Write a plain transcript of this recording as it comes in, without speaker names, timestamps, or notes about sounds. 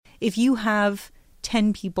if you have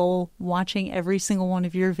 10 people watching every single one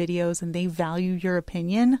of your videos and they value your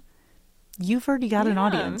opinion, you've already got an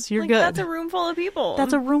audience. You're good. That's a room full of people.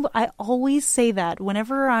 That's a room. I always say that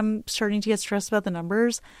whenever I'm starting to get stressed about the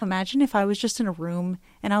numbers. Imagine if I was just in a room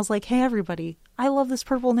and I was like, hey, everybody, I love this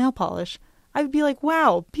purple nail polish. I would be like,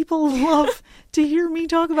 wow, people love to hear me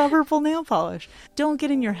talk about purple nail polish. Don't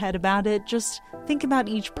get in your head about it. Just think about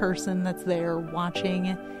each person that's there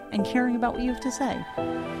watching and caring about what you have to say.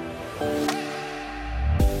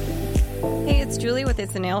 Hey, it's Julie with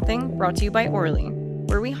It's a Nail Thing, brought to you by Orly,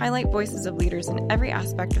 where we highlight voices of leaders in every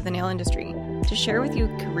aspect of the nail industry to share with you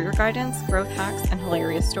career guidance, growth hacks, and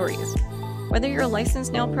hilarious stories. Whether you're a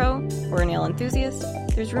licensed nail pro or a nail enthusiast,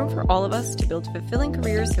 there's room for all of us to build fulfilling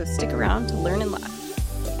careers, so stick around to learn and laugh.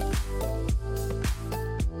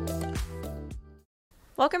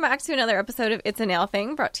 Welcome back to another episode of It's a Nail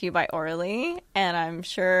Thing, brought to you by Orly, and I'm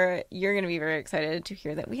sure you're going to be very excited to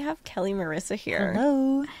hear that we have Kelly Marissa here.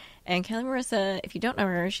 Hello. And Kelly Marissa, if you don't know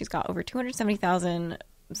her, she's got over 270,000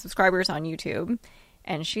 subscribers on YouTube.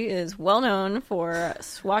 And she is well known for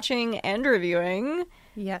swatching and reviewing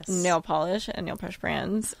nail polish and nail polish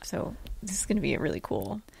brands. So this is going to be a really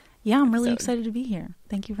cool I'm really episode. excited to be here.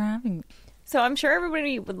 Thank you for having me. So I'm sure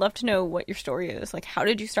everybody would love to know what your story is. Like, how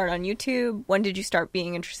did you start on YouTube? When did you start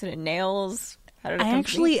being interested in nails? How did it come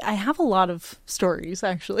to be? I have a lot of stories,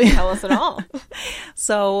 actually. Tell us it all.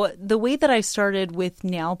 So the way that I started with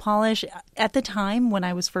nail polish, at the time when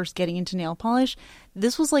I was first getting into nail polish,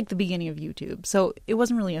 this was like the beginning of YouTube. So it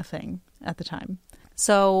wasn't really a thing at the time.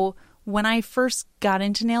 So when I first got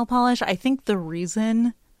into nail polish, I think the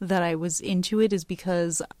reason that I was into it is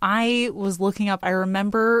because I was looking up, I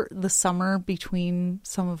remember the summer between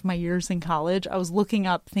some of my years in college, I was looking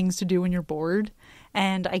up things to do when you're bored.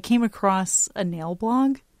 And I came across a nail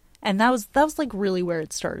blog, and that was like really where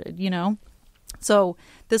it started, you know? So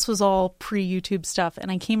this was all pre-YouTube stuff, and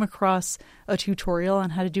I came across a tutorial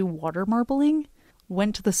on how to do water marbling,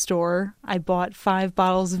 went to the store, I bought 5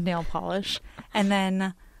 bottles of nail polish, and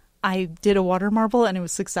then I did a water marble, and it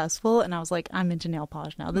was successful, and I was like, I'm into nail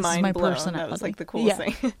polish now. This is my personality. That was like the coolest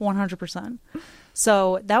thing. 100%.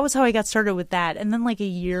 So that was how I got started with that. And then like a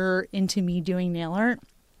year into me doing nail art,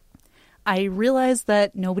 I realized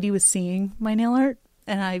that nobody was seeing my nail art,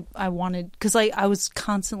 and I wanted, because I was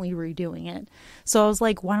constantly redoing it. So I was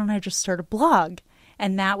like, why don't I just start a blog?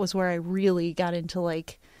 And that was where I really got into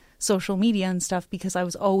like social media and stuff, because I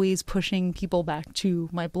was always pushing people back to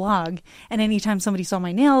my blog. And anytime somebody saw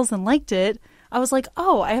my nails and liked it, I was like,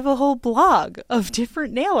 oh, I have a whole blog of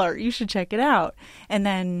different nail art. You should check it out. And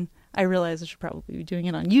then I realized I should probably be doing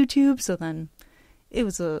it on YouTube. So then it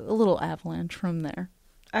was a little avalanche from there.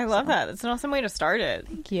 I love that. It's an awesome way to start it.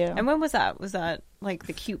 Thank you. And when was that? Was that like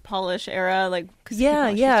the cute polish era? Like, yeah.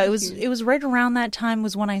 It was right around that time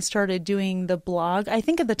was when I started doing the blog. I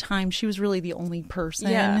think at the time she was really the only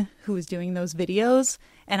person who was doing those videos,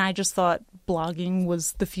 and I just thought blogging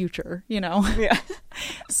was the future, you know? Yeah.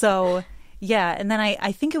 So yeah, and then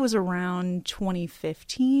I think it was around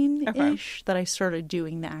 2015-ish that I started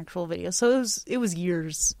doing the actual video. So it was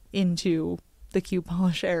years into the cute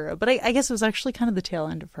polish era, but I guess it was actually kind of the tail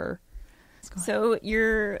end of her. So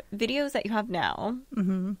your videos that you have now,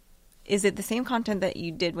 is it the same content that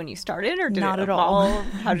you did when you started, or did Not it at all. evolve?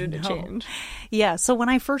 How did it change? Yeah, so when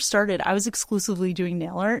I first started, I was exclusively doing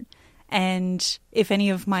nail art, and if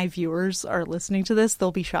any of my viewers are listening to this,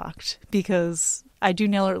 they'll be shocked, because I do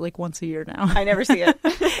nail art like once a year now. I never see it.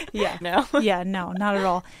 Yeah. No? Yeah, no, not at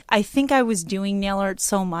all. I think I was doing nail art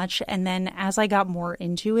so much, and then as I got more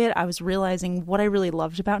into it, I was realizing what I really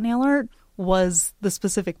loved about nail art was the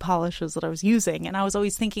specific polishes that I was using. And I was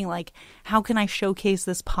always thinking, like, how can I showcase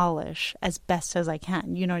this polish as best as I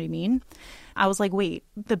can? You know what I mean? I was like, wait,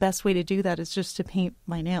 the best way to do that is just to paint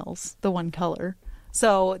my nails the one color.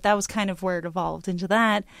 So that was kind of where it evolved into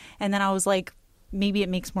that. And then I was like, maybe it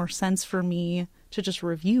makes more sense for me to just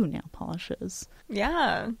review nail polishes.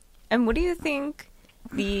 Yeah. And what do you think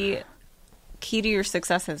the key to your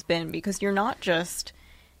success has been? Because you're not just,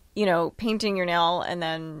 painting your nail and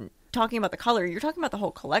then talking about the color. You're talking about the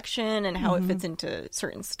whole collection and how it fits into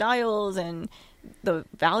certain styles and the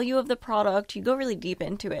value of the product. You go really deep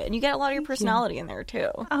into it, and you get a lot of your personality in there too.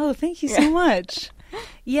 Oh, thank you so much.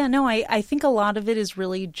 Yeah, no, I think a lot of it is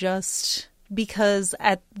really just because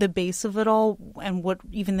at the base of it all, and what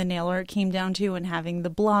even the nail art came down to and having the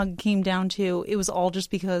blog came down to, it was all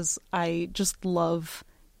just because I just love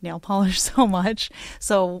nail polish so much.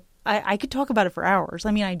 So I could talk about it for hours.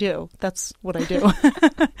 I mean, I do. That's what I do.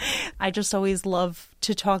 I just always love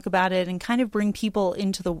to talk about it and kind of bring people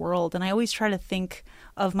into the world. And I always try to think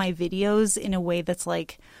of my videos in a way that's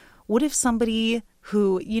like, what if somebody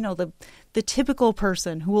who, you know, the typical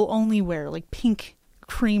person who will only wear like pink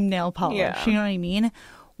cream nail polish, Yeah. you know what I mean?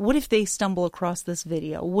 What if they stumble across this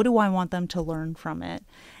video? What do I want them to learn from it?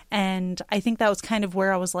 And I think that was kind of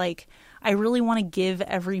where I was like, I really want to give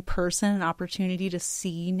every person an opportunity to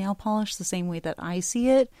see nail polish the same way that I see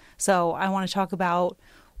it. So I want to talk about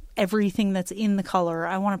everything that's in the color.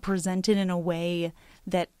 I want to present it in a way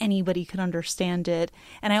that anybody could understand it.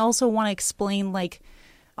 And I also want to explain, like,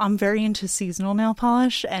 I'm very into seasonal nail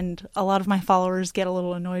polish, and a lot of my followers get a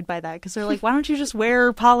little annoyed by that because they're like, why don't you just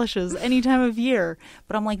wear polishes any time of year?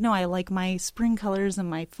 But I'm like, no, I like my spring colors and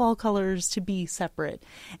my fall colors to be separate.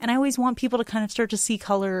 And I always want people to kind of start to see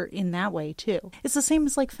color in that way too. It's the same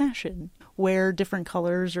as like fashion, wear different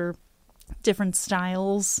colors or different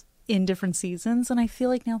styles in different seasons. And I feel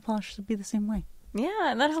like nail polish should be the same way.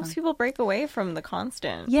 Yeah, and that helps people break away from the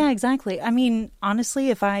constant. Yeah, exactly. I mean, honestly,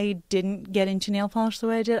 if I didn't get into nail polish the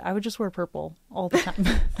way I did, I would just wear purple all the time.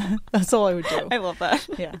 That's all I would do. I love that.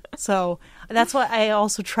 Yeah. So that's why I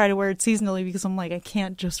also try to wear it seasonally, because I'm like, I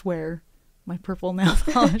can't just wear my purple nail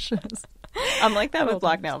polishes. I'm like that with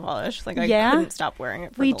black nail polish. Like, I Yeah? couldn't stop wearing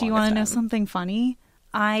it for Wait, the do you want to know longest time. something funny?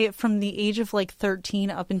 From the age of like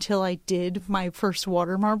 13 up until I did my first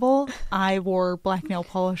water marble, I wore black nail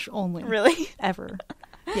polish only. Really? Ever.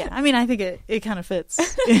 Yeah, I mean, I think it kind of fits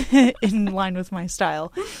in line with my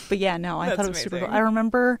style. But yeah, no, I That's thought it was super cool. amazing. I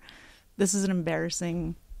remember, this is an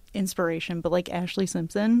embarrassing inspiration, but like Ashley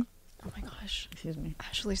Simpson, Oh my gosh. excuse me.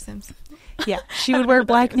 Ashley Simpson. Yeah, she would wear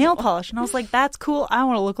black nail polish, and I was like, that's cool. I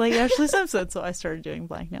want to look like Ashley Simpson. So I started doing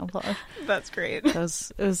black nail polish. That's great. It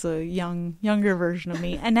was a younger version of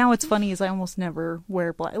me. And now what's funny is I almost never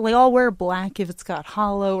wear black. Like, I'll wear black if it's got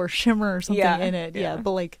hollow or shimmer or something Yeah, in it. Yeah, yeah.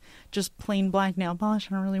 but like just plain black nail polish,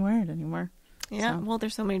 I don't really wear it anymore. Yeah, So. well,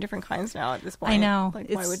 there's so many different kinds now at this point. I know. Like,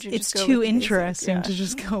 It's, why would you it's just go too with the basic? interesting Yeah. to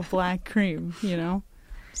just go black cream, you know?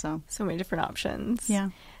 So, So many different options. yeah.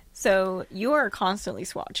 So you are constantly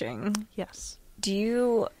swatching. Yes. Do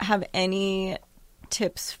you have any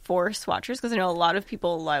tips for swatchers? Because I know a lot of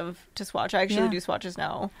people love to swatch. I actually Yeah. do swatches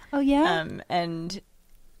now. Oh, yeah? And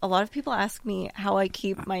a lot of people ask me how I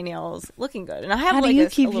keep my nails looking good. And I have How do like you a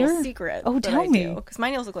keep little your- secret. Oh, that tell I me. Because my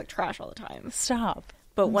nails look like trash all the time. Stop.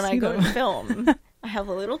 But Let when me I see go them. to film, I have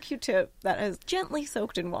a little Q-tip that is gently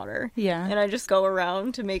soaked in water. Yeah. And I just go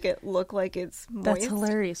around to make it look like it's moist. That's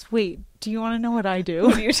hilarious. Wait, do you want to know what I do?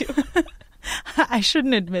 What do you do? I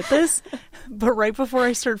shouldn't admit this, but right before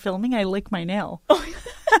I start filming, I lick my nail.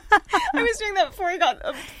 I was doing that before I got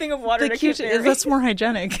a thing of water to keep it. That's more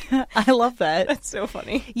hygienic. I love that. That's so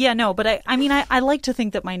funny. Yeah, no, but I mean, I like to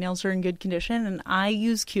think that my nails are in good condition, and I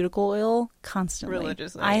use cuticle oil constantly.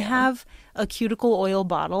 Religiously, I yeah. have a cuticle oil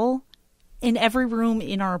bottle in every room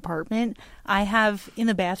in our apartment. I have in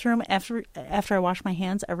the bathroom after I wash my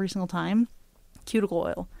hands every single time, cuticle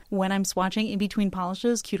oil. When I'm swatching in between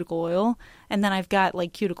polishes, cuticle oil, and then I've got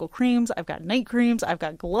like cuticle creams, I've got night creams, I've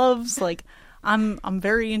got gloves. Like, I'm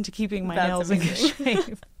very into keeping my That's nails in good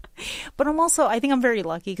shape. But I think I'm very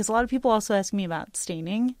lucky because a lot of people also ask me about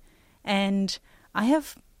staining, and I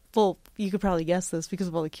have, well, you could probably guess this because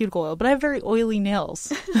of all the cuticle oil, but I have very oily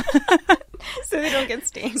nails. So they don't get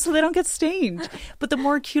stained. So they don't get stained. But the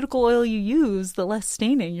more cuticle oil you use, the less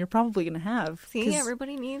staining you're probably going to have. See, 'Cause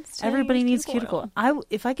everybody needs to everybody use needs cuticle cuticle. oil.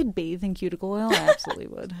 If I could bathe in cuticle oil, I absolutely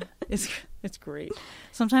would. It's great.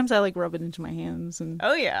 Sometimes I like rub it into my hands, and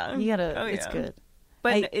Oh yeah. you gotta. Oh, It's yeah. good.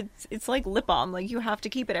 But it's like lip balm. Like, you have to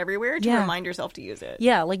keep it everywhere to Yeah. remind yourself to use it.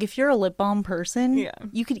 Yeah, like if you're a lip balm person, Yeah.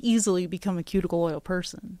 you could easily become a cuticle oil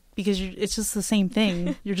person because it's just the same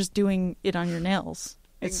thing. You're just doing it on your nails.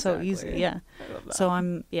 It's so easy, Exactly. yeah. I love that. So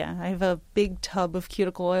I have a big tub of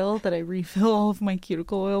cuticle oil that I refill all of my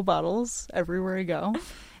cuticle oil bottles everywhere I go.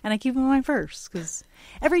 And I keep them in my purse because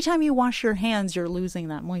every time you wash your hands, you're losing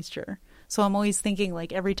that moisture. So I'm always thinking,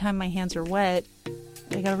 like, every time my hands are wet,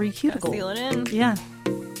 I gotta re-cuticle. Gotta seal it in. Yeah.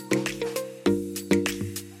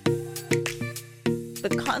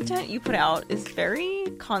 The content you put out is very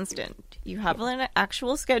constant. You have an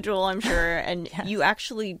actual schedule, I'm sure, and Yes. you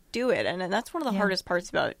actually do it. And that's one of the Yeah. hardest parts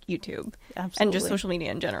about YouTube and Absolutely. just social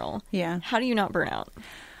media in general. Yeah. How do you not burn out?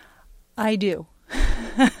 I do.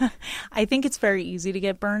 I think it's very easy to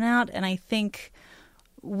get burnout, and I think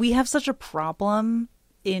we have such a problem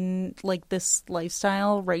in like this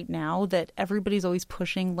lifestyle right now that everybody's always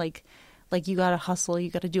pushing like you gotta hustle, you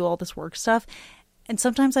gotta do all this work stuff. And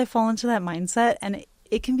sometimes I fall into that mindset, and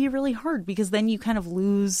it can be really hard because then you kind of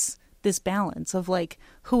lose this balance of like,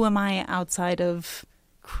 who am I outside of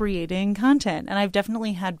creating content? And I've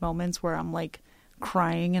definitely had moments where I'm like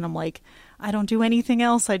crying and I'm like, I don't do anything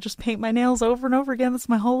else. I just paint my nails over and over again. That's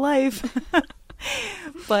my whole life.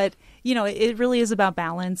 But you know, it really is about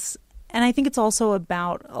balance. And I think it's also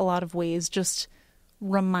about a lot of ways just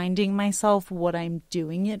reminding myself what I'm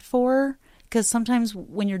doing it for. Because sometimes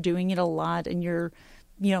when you're doing it a lot and you're,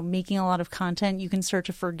 you know, making a lot of content, you can start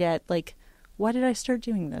to forget, like, why did I start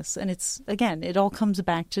doing this? And it's, again, it all comes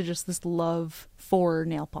back to just this love for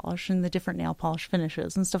nail polish and the different nail polish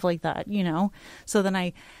finishes and stuff like that, you know? So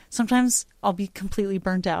then sometimes I'll be completely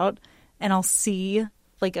burnt out and I'll see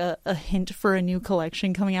like a hint for a new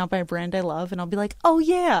collection coming out by a brand I love, and I'll be like, oh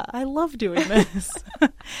yeah, I love doing this.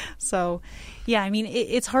 So yeah, I mean,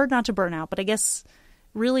 it's hard not to burn out, but I guess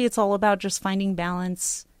really it's all about just finding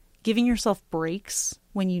balance, giving yourself breaks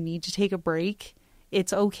when you need to take a break.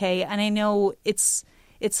 It's okay. And I know it's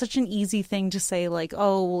such an easy thing to say, like,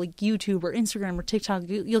 oh, like YouTube or Instagram or TikTok,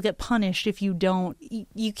 you'll get punished if you don't.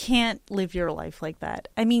 You can't live your life like that.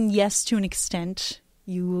 I mean, yes, to an extent,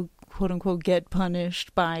 you will, quote unquote, get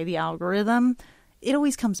punished by the algorithm. It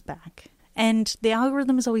always comes back. And the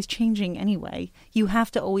algorithm is always changing anyway. You have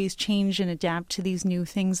to always change and adapt to these new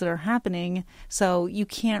things that are happening. So you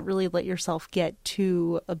can't really let yourself get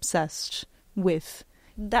too obsessed with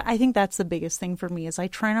that. I think that's the biggest thing for me is I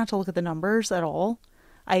try not to look at the numbers at all.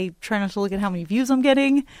 I try not to look at how many views I'm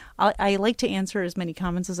getting. I like to answer as many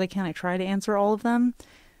comments as I can. I try to answer all of them.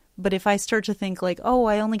 But if I start to think like, oh,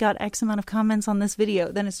 I only got X amount of comments on this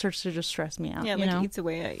video, then it starts to just stress me out. Yeah, like it eats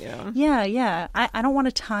away at you. Yeah. I don't want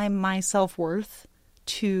to tie my self-worth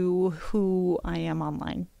to who I am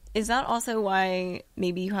online. Is that also why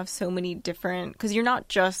maybe you have so many different, because you're not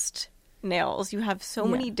just nails, you have so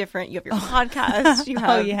many different, you have your podcast, you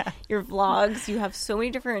have your vlogs, you have so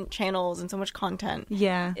many different channels and so much content.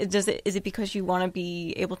 Yeah. Is it because you want to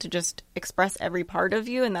be able to just express every part of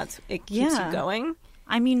you and it keeps you going?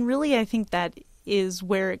 I mean, really, I think that is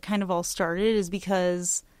where it kind of all started, is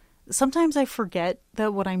because sometimes I forget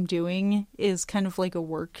that what I'm doing is kind of like a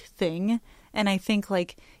work thing. And I think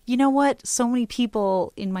like, you know what? So many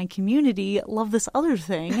people in my community love this other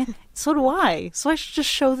thing. So do I. So I should just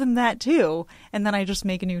show them that too. And then I just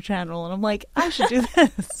make a new channel and I'm like, I should do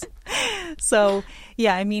this. So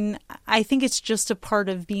yeah, I mean, I think it's just a part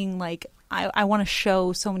of being like, I want to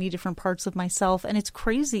show so many different parts of myself. And it's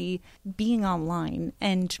crazy being online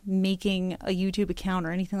and making a YouTube account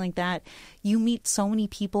or anything like that. You meet so many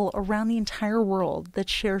people around the entire world that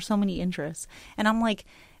share so many interests. And I'm like,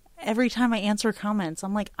 every time I answer comments,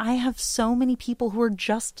 I'm like, I have so many people who are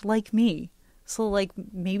just like me. So like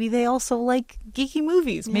maybe they also like geeky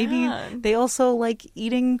movies. Maybe they also like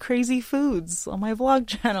eating crazy foods on my vlog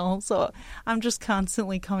channel. So I'm just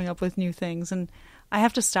constantly coming up with new things, and I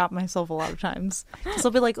have to stop myself a lot of times. So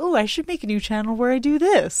I'll be like, oh, I should make a new channel where I do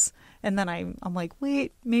this. And then I'm like,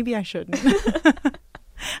 wait, maybe I shouldn't.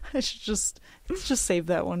 I should just save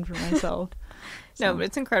that one for myself. No, but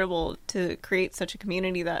it's incredible to create such a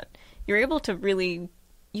community that you're able to really,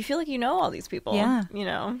 you feel like you know all these people, you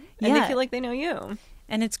know, and they feel like they know you.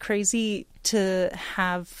 And it's crazy to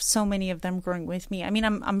have so many of them growing with me. I mean,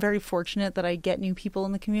 I'm very fortunate that I get new people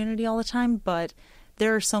in the community all the time, but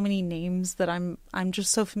there are so many names that I'm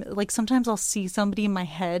just so familiar. Like sometimes I'll see somebody in my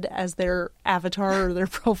head as their avatar or their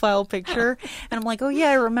profile picture, and I'm like, oh yeah,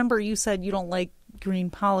 I remember you said you don't like green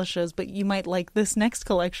polishes, but you might like this next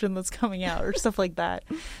collection that's coming out or stuff like that.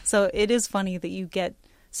 So it is funny that you get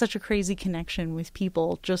such a crazy connection with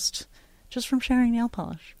people just from sharing nail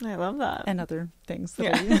polish. I love that. And other things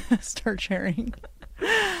that I start sharing.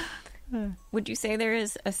 Would you say there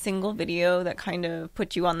is a single video that kind of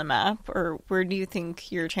put you on the map, or where do you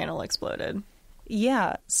think your channel exploded?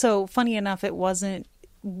 Yeah. So funny enough, it wasn't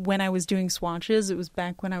when I was doing swatches. It was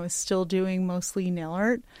back when I was still doing mostly nail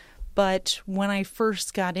art. But when I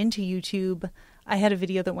first got into YouTube, I had a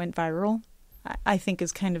video that went viral. I think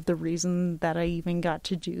is kind of the reason that I even got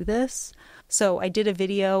to do this. So I did a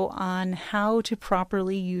video on how to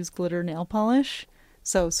properly use glitter nail polish.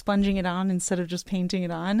 So sponging it on instead of just painting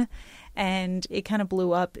it on. And it kind of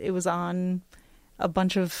blew up. It was on a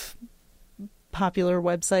bunch of popular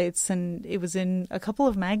websites and it was in a couple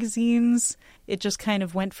of magazines. It just kind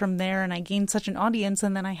of went from there and I gained such an audience.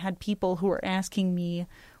 And then I had people who were asking me,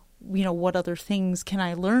 you know, what other things can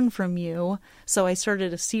I learn from you? So I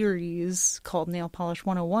started a series called Nail Polish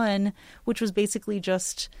 101, which was basically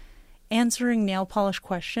just answering nail polish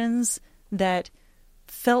questions that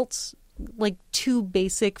felt like too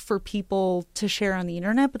basic for people to share on the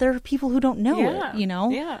internet, but there are people who don't know it, you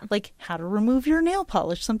know? Like how to remove your nail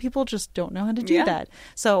polish. Some people just don't know how to do that.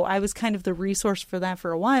 So I was kind of the resource for that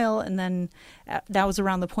for a while. And then that was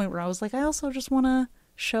around the point where I was like, I also just want to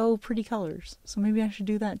show pretty colors. So maybe I should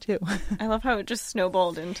do that too. I love how it just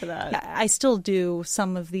snowballed into that. I still do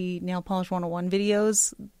some of the Nail Polish 101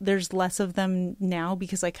 videos. There's less of them now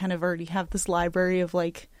because I kind of already have this library of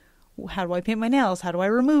like, how do I paint my nails? How do I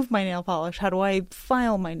remove my nail polish? How do I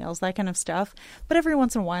file my nails? That kind of stuff. But every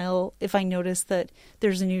once in a while, if I notice that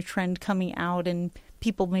there's a new trend coming out and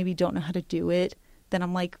people maybe don't know how to do it, then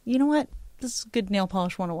I'm like, you know what? This is a good Nail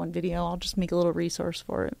Polish 101 video. I'll just make a little resource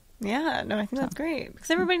for it. Yeah, no, I think that's great. Because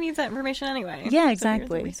everybody needs that information anyway. Yeah, exactly.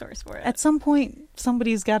 So here's a resource for it. At some point,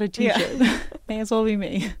 somebody's got to teach it. May as well be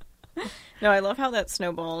me. No, I love how that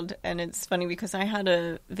snowballed. And it's funny because I had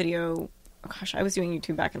a video... Gosh, I was doing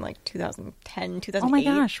YouTube back in like 2010, 2008. Oh my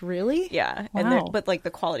gosh, really? Yeah. Wow. And but like the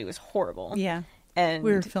quality was horrible. Yeah. And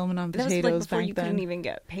we were filming on potatoes that was like before back you then. couldn't even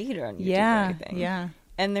get paid on YouTube or anything. Yeah.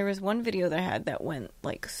 And there was one video that I had that went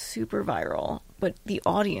like super viral, but the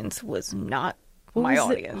audience was not my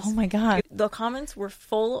audience. Oh my god. The comments were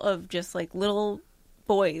full of just like little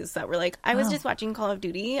boys that were like, I was just watching Call of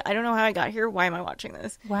Duty. I don't know how I got here. Why am I watching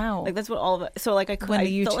this? Wow. Like that's what all of it. So like I when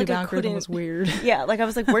the YouTube felt like algorithm was weird. Yeah, like I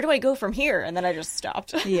was like, where do I go from here? And then I just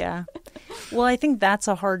stopped. Yeah. Well, I think that's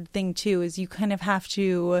a hard thing too, is you kind of have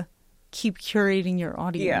to keep curating your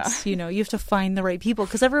audience. Yeah. You know, you have to find the right people,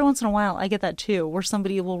 because every once in a while I get that too, where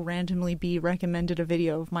somebody will randomly be recommended a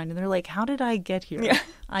video of mine and they're like, how did I get here? Yeah.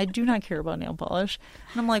 I do not care about nail polish.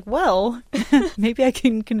 And I'm like, well, maybe I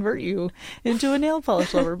can convert you into a nail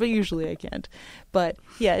polish lover, but usually I can't. But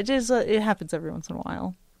yeah, it happens every once in a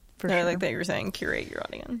while. For I sure. like that you were saying curate your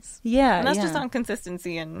audience. Yeah. And that's yeah. just on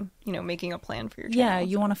consistency and, you know, making a plan for your channel. Yeah,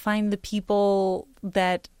 you want to find the people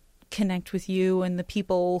that connect with you and the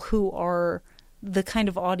people who are the kind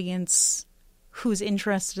of audience who's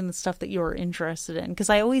interested in the stuff that you're interested in. Because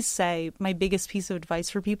I always say my biggest piece of advice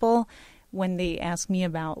for people when they ask me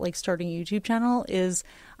about like starting a YouTube channel is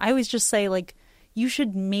I always just say like, you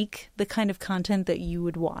should make the kind of content that you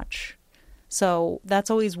would watch. So that's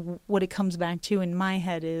always what it comes back to in my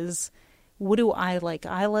head is, what do I like?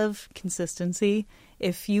 I love consistency.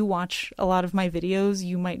 If you watch a lot of my videos,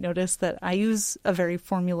 you might notice that I use a very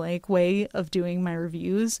formulaic way of doing my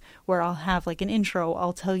reviews, where I'll have like an intro,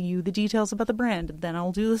 I'll tell you the details about the brand, then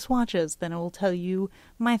I'll do the swatches, then I will tell you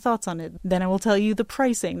my thoughts on it, then I will tell you the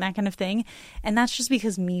pricing, that kind of thing. And that's just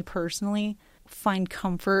because me personally find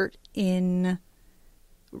comfort in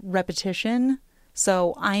repetition.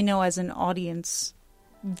 So I know as an audience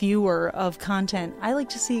viewer of content, I like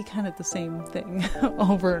to see kind of the same thing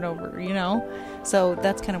over and over, you know? So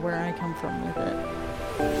that's kind of where I come from with it.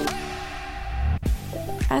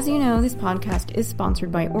 As you know, this podcast is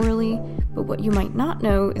sponsored by Orally, but what you might not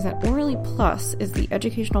know is that Orally Plus is the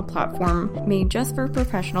educational platform made just for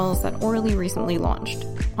professionals that Orally recently launched.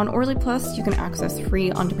 On Orally Plus, you can access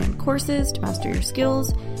free on-demand courses to master your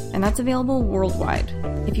skills, and that's available worldwide.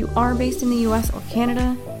 If you are based in the US or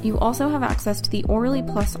Canada, you also have access to the Orally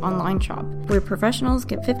Plus online shop, where professionals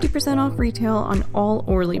get 50% off retail on all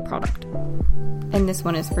Orally product. And this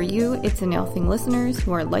one is for you. It's a Nail Thing listeners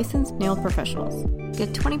who are licensed nail professionals.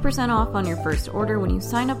 Get 20% off on your first order when you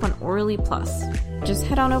sign up on Orally Plus. Just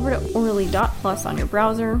head on over to orally.plus on your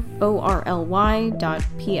browser, orly.plus,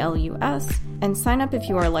 and sign up if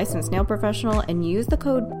you are a licensed nail professional and use the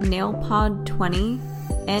code NAILPOD20,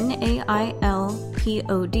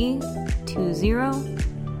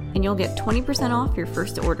 NAILPOD20, and you'll get 20% off your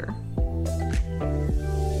first order.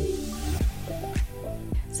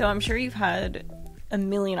 So I'm sure you've had a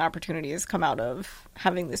million opportunities come out of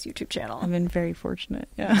having this YouTube channel. I've been very fortunate.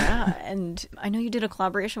 Yeah. Yeah, and I know you did a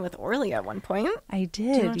collaboration with Orly at one point. I did. Do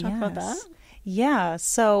you want to talk about that? Yeah,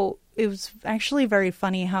 so it was actually very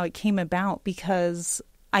funny how it came about, because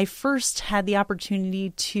I first had the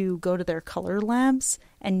opportunity to go to their color labs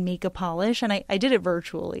and make a polish, and I did it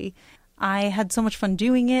virtually. I had so much fun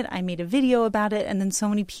doing it. I made a video about it, and then so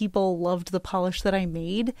many people loved the polish that I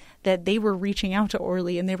made that they were reaching out to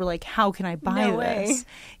Orly and they were like, how can I buy No way. this?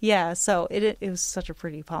 Yeah, so it was such a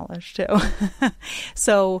pretty polish too.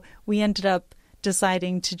 So we ended up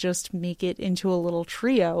deciding to just make it into a little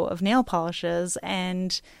trio of nail polishes,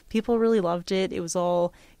 and people really loved it. It was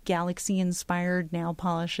all Galaxy inspired nail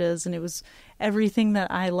polishes, and it was everything that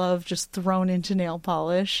I love just thrown into nail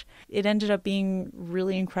polish. It ended up being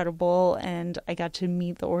really incredible, and I got to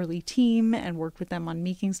meet the Orly team and work with them on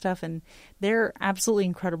making stuff, and they're absolutely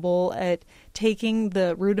incredible at taking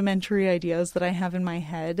the rudimentary ideas that I have in my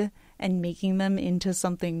head and making them into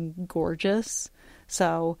something gorgeous.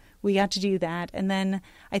 So we got to do that, and then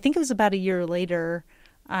I think it was about a year later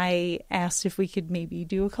I asked if we could maybe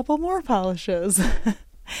do a couple more polishes.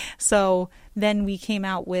 So then we came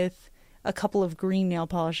out with a couple of green nail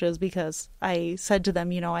polishes because I said to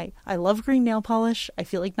them, I love green nail polish. I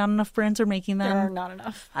feel like not enough brands are making them. There are not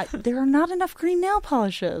enough. There are not enough green nail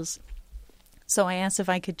polishes. So I asked if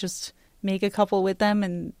I could just make a couple with them,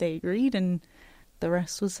 and they agreed, and the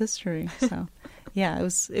rest was history. So yeah, it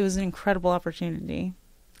was an incredible opportunity.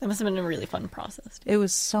 It must have been a really fun process. It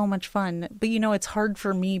was so much fun. But it's hard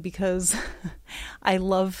for me because I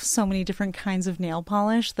love so many different kinds of nail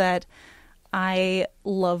polish that I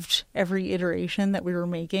loved every iteration that we were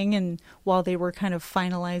making. And while they were kind of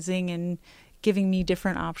finalizing and giving me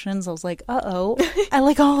different options, I was like, uh-oh, I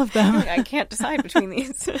like all of them. I can't decide between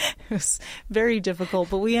these. It was very difficult,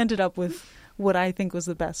 but we ended up with what I think was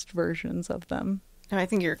the best versions of them. I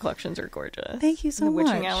think your collections are gorgeous. Thank you so much.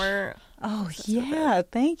 The Witching Hour. Oh, yeah.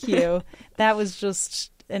 Thank you. That was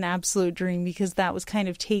just an absolute dream because that was kind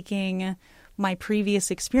of taking my previous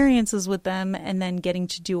experiences with them and then getting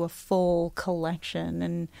to do a full collection.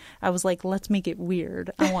 And I was like, let's make it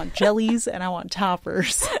weird. I want jellies and I want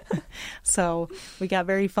toppers. So we got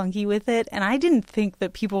very funky with it. And I didn't think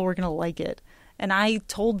that people were going to like it. And I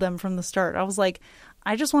told them from the start, I was like,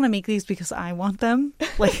 I just want to make these because I want them.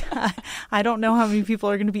 Like, I don't know how many people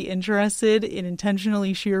are going to be interested in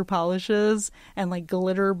intentionally sheer polishes and like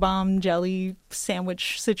glitter bomb jelly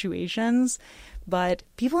sandwich situations. But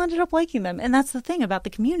people ended up liking them. And that's the thing about the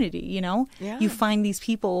community, Yeah. You find these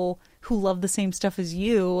people who love the same stuff as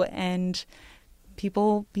you, and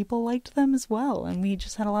people liked them as well, and we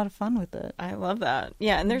just had a lot of fun with it. I love that.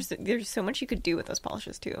 Yeah, and there's so much you could do with those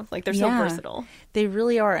polishes too. Like, they're so versatile. They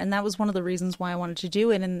really are, and that was one of the reasons why I wanted to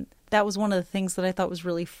do it. And that was one of the things that I thought was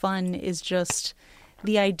really fun, is just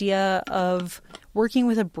the idea of working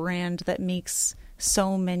with a brand that makes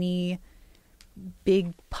so many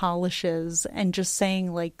big polishes and just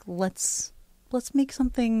saying, like, let's make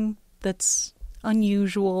something that's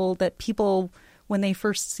unusual, that people, when they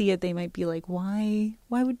first see it, they might be like, why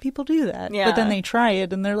would people do that? Yeah. But then they try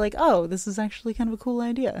it and they're like, oh, this is actually kind of a cool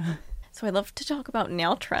idea. So I'd love to talk about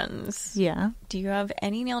nail trends. Yeah. Do you have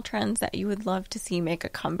any nail trends that you would love to see make a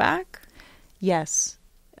comeback? Yes.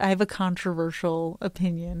 I have a controversial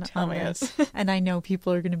opinion on this, and I know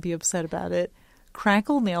people are going to be upset about it.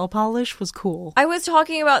 Crackle nail polish was cool. I was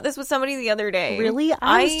talking about this with somebody the other day. Really?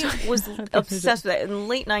 I was obsessed with it in the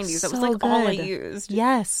late 90s. That was like all I used.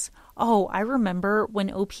 Yes. Oh, I remember when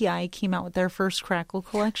OPI came out with their first Crackle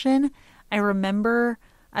collection. I remember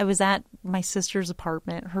I was at my sister's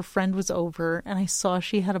apartment. Her friend was over, and I saw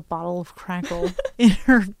she had a bottle of Crackle in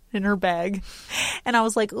her bag. And I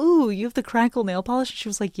was like, ooh, you have the Crackle nail polish? And she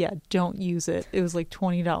was like, yeah, don't use it. It was like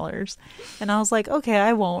 $20. And I was like, okay,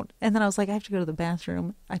 I won't. And then I was like, I have to go to the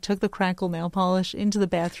bathroom. I took the Crackle nail polish into the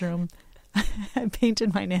bathroom. I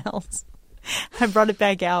painted my nails. I brought it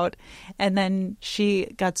back out, and then she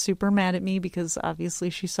got super mad at me because obviously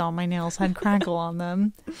she saw my nails had Crackle on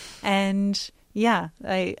them. And yeah,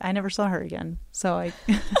 I never saw her again. So I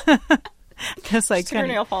guess I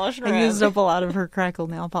kind of used up a lot of her Crackle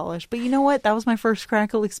nail polish. But you know what? That was my first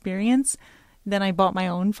Crackle experience. Then I bought my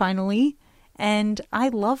own finally, and I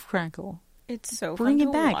love Crackle. It's so bring fun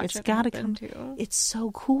it to back. watch It's it got to happen, come. too. It's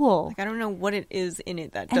so cool. Like, I don't know what it is in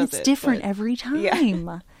it that and does it. It's different but... every time.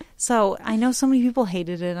 Yeah. So I know so many people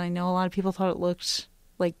hated it. I know a lot of people thought it looked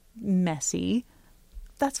like messy.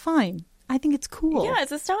 That's fine. I think it's cool. Yeah,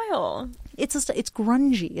 it's a style. It's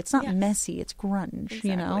grungy. It's not messy. It's grunge.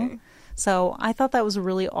 Exactly. So I thought that was a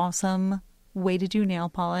really awesome way to do nail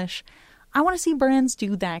polish. I want to see brands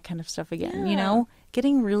do that kind of stuff again.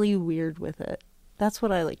 Getting really weird with it. That's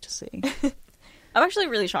what I like to see. I'm actually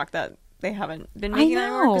really shocked that they haven't been making that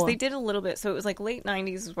anymore, because they did a little bit. So it was like late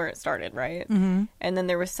 90s is where it started, right? Mm-hmm. And then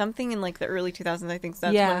there was something in like the early 2000s. I think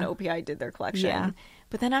that's when OPI did their collection. Yeah.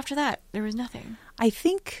 But then after that, there was nothing. I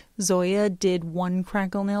think Zoya did one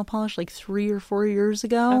Crackle nail polish like 3 or 4 years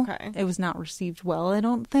ago. Okay. It was not received well, I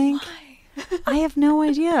don't think. Why? I have no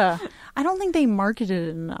idea. I don't think they marketed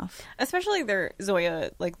it enough. Especially their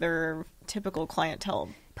Zoya, like their typical clientele,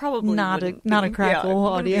 probably not a Crackle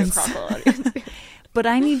audience. Be a Crackle audience. But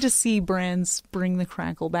I need to see brands bring the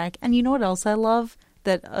Crackle back. And you know what else I love?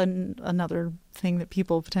 That another thing that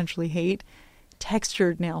people potentially hate?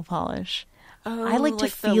 Textured nail polish. Oh, I like to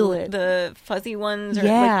feel it. The fuzzy ones? Or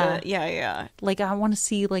yeah. Like I want to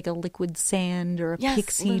see like a liquid sand or a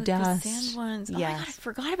pixie dust. The sand ones. Yes. Oh my God, I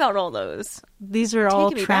forgot about all those. These are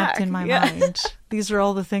all trapped in my mind. These are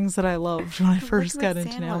all the things that I loved when I first got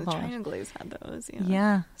into nail polish. China Glaze had those.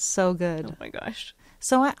 Yeah, so good. Oh my gosh.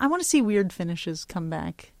 So I want to see weird finishes come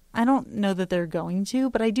back. I don't know that they're going to,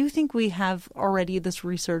 but I do think we have already this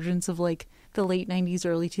resurgence of like the late 90s,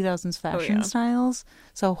 early 2000s fashion styles.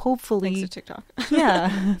 So hopefully... Thanks to TikTok.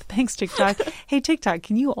 Yeah, thanks TikTok. Hey, TikTok,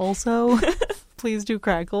 can you also please do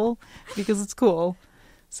Crackle? Because it's cool.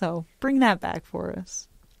 So bring that back for us.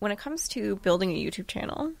 When it comes to building a YouTube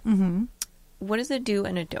channel, what does it do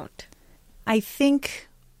and it don't? I think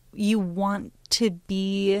you want to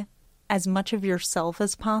be as much of yourself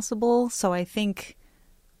as possible. So I think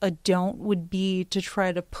a don't would be to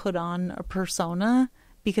try to put on a persona,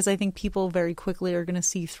 because I think people very quickly are going to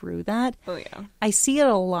see through that. Oh, yeah. I see it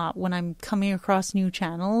a lot when I'm coming across new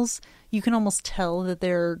channels. You can almost tell that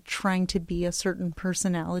they're trying to be a certain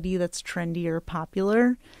personality that's trendy or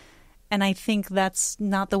popular. And I think that's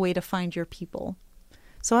not the way to find your people.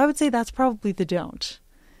 So I would say that's probably the don't.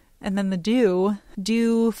 And then the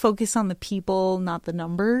do focus on the people, not the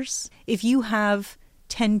numbers. If you have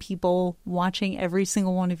 10 people watching every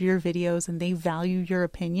single one of your videos and they value your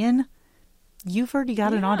opinion, you've already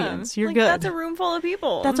got an audience. You're good. That's a room full of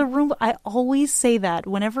people. That's a room. I always say that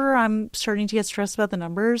whenever I'm starting to get stressed about the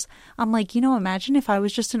numbers. I'm like, imagine if I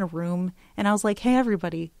was just in a room and I was like, hey,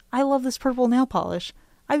 everybody, I love this purple nail polish.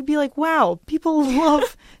 I'd be like, wow, people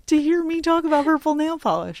love to hear me talk about purple nail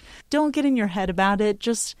polish. Don't get in your head about it.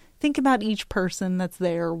 Just think about each person that's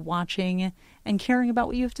there watching and caring about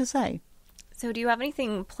what you have to say. So do you have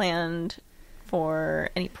anything planned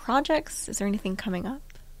for any projects? Is there anything coming up?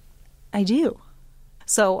 I do.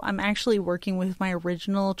 So I'm actually working with my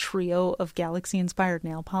original trio of Galaxy-inspired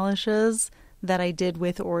nail polishes that I did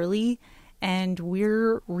with Orly, and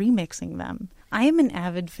we're remixing them. I am an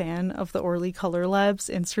avid fan of the Orly Color Labs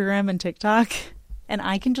Instagram and TikTok, and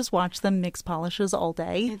I can just watch them mix polishes all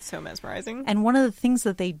day. It's so mesmerizing. And one of the things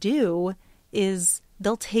that they do is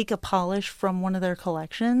they'll take a polish from one of their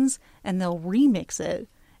collections and they'll remix it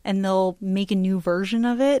and they'll make a new version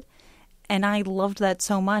of it. And I loved that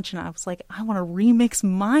so much. And I was like, I want to remix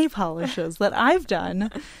my polishes that I've done.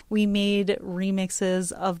 We made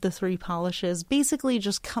remixes of the 3 polishes, basically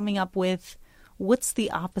just coming up with what's the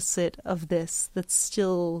opposite of this that's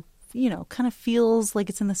still, kind of feels like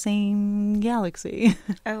it's in the same galaxy.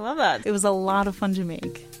 I love that. It was a lot of fun to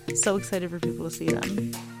make. So excited for people to see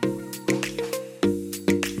them.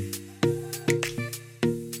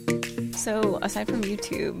 So aside from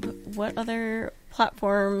YouTube, what other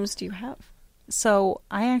platforms do you have? So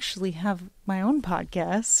I actually have my own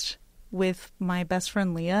podcast with my best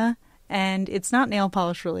friend Leah, and it's not nail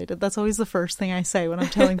polish related. That's always the first thing I say when I'm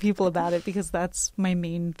telling people about it, because that's my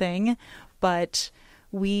main thing. But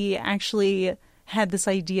we actually had this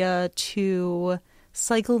idea to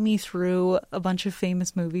cycle me through a bunch of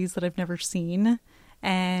famous movies that I've never seen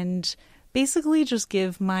and basically just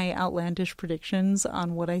give my outlandish predictions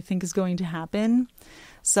on what I think is going to happen.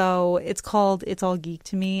 So it's called It's All Geek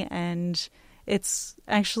to Me, and it's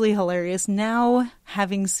actually hilarious. Now,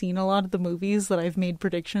 having seen a lot of the movies that I've made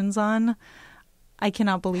predictions on, I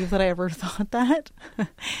cannot believe that I ever thought that.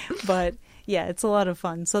 But yeah, it's a lot of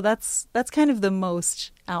fun. So that's kind of the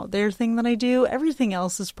most out there thing that I do. Everything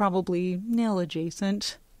else is probably nail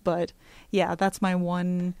adjacent. But yeah, that's my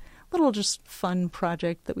one little just fun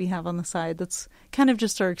project that we have on the side that's kind of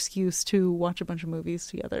just our excuse to watch a bunch of movies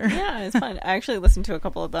together. Yeah, it's fun. I actually listened to a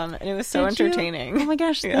couple of them and it was so entertaining. Oh my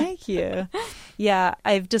gosh, yeah. Thank you. Yeah,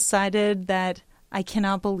 I've decided that I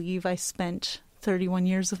cannot believe I spent 31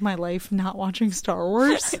 years of my life not watching Star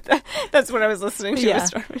Wars. That's what I was listening to. Yeah,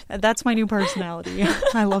 Star Wars. That's my new personality.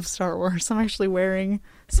 I love Star Wars. I'm actually wearing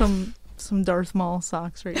some Darth Maul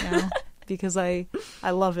socks right now. Because I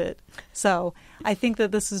love it. So I think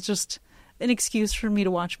that this is just an excuse for me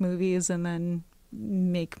to watch movies and then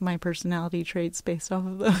make my personality traits based off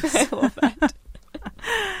of those. I love that.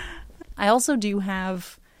 I also do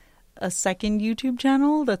have a second YouTube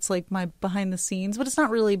channel that's like my behind the scenes, but it's not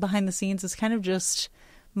really behind the scenes. It's kind of just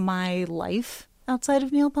my life outside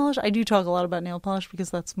of nail polish. I do talk a lot about nail polish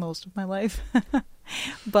because that's most of my life.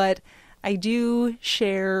 But I do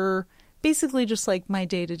share basically just like my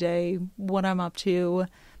day-to-day, what I'm up to.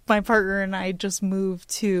 My partner and I just moved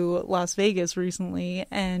to Las Vegas recently,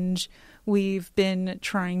 and we've been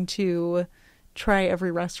trying to try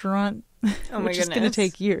every restaurant, which is going to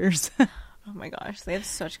take years. Oh my gosh, they have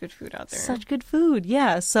such good food out there. Such good food,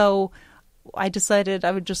 yeah. So I decided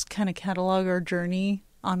I would just kind of catalog our journey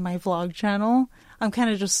on my vlog channel. I'm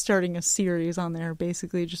kind of just starting a series on there,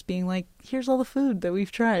 basically just being like, here's all the food that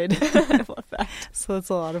we've tried. I love that. So it's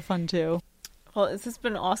a lot of fun too. Well, it's just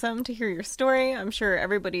been awesome to hear your story. I'm sure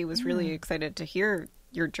everybody was really excited to hear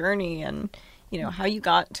your journey and, how you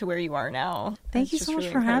got to where you are now. Thank you so much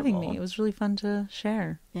for having me. It was really fun to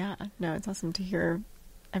share. Yeah, no, it's awesome to hear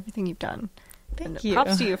everything you've done. Thank you.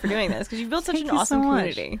 Props to you for doing this because you've built such Thank an you awesome so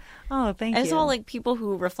much. community. Oh, thank And you. it's all like people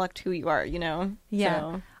who reflect who you are, you know? Yeah.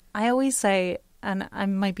 So, I always say, and I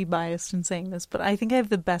might be biased in saying this, but I think I have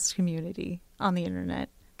the best community on the internet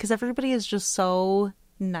because everybody is just so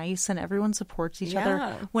nice and everyone supports each Yeah.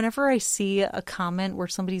 other. Whenever I see a comment where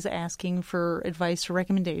somebody's asking for advice or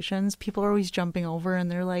recommendations, people are always jumping over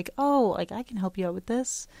and they're like, oh, like I can help you out with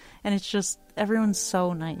this. And it's just, everyone's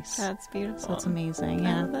so nice. that's beautiful. So it's amazing. I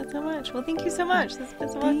Yeah. love that so much. Well, thank you so much. This has been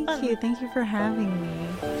so much fun. Thank you. Thank you for having me.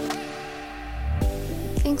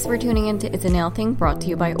 Thanks for tuning in to It's a Nail Thing, brought to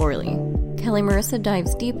you by Orly. Kelly Marissa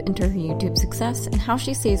dives deep into her YouTube success and how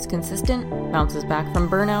she stays consistent, bounces back from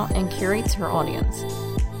burnout, and curates her audience.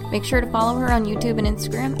 Make sure to follow her on YouTube and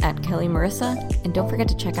Instagram at Kelly Marissa, and don't forget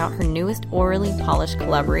to check out her newest orally polished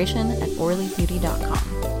collaboration at orallybeauty.com.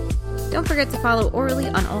 Don't forget to follow Orally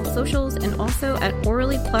on all socials and also at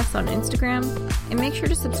Orally Plus on Instagram. And make sure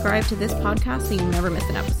to subscribe to this podcast so you never miss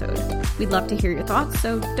an episode. We'd love to hear your thoughts,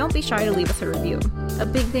 so don't be shy to leave us a review. A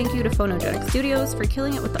big thank you to Phonogenic Studios for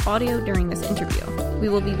killing it with the audio during this interview. We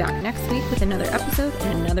will be back next week with another episode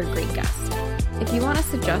and another great guest. If you want to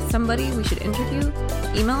suggest somebody we should interview,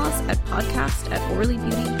 email us at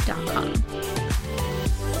podcast@orallybeauty.com.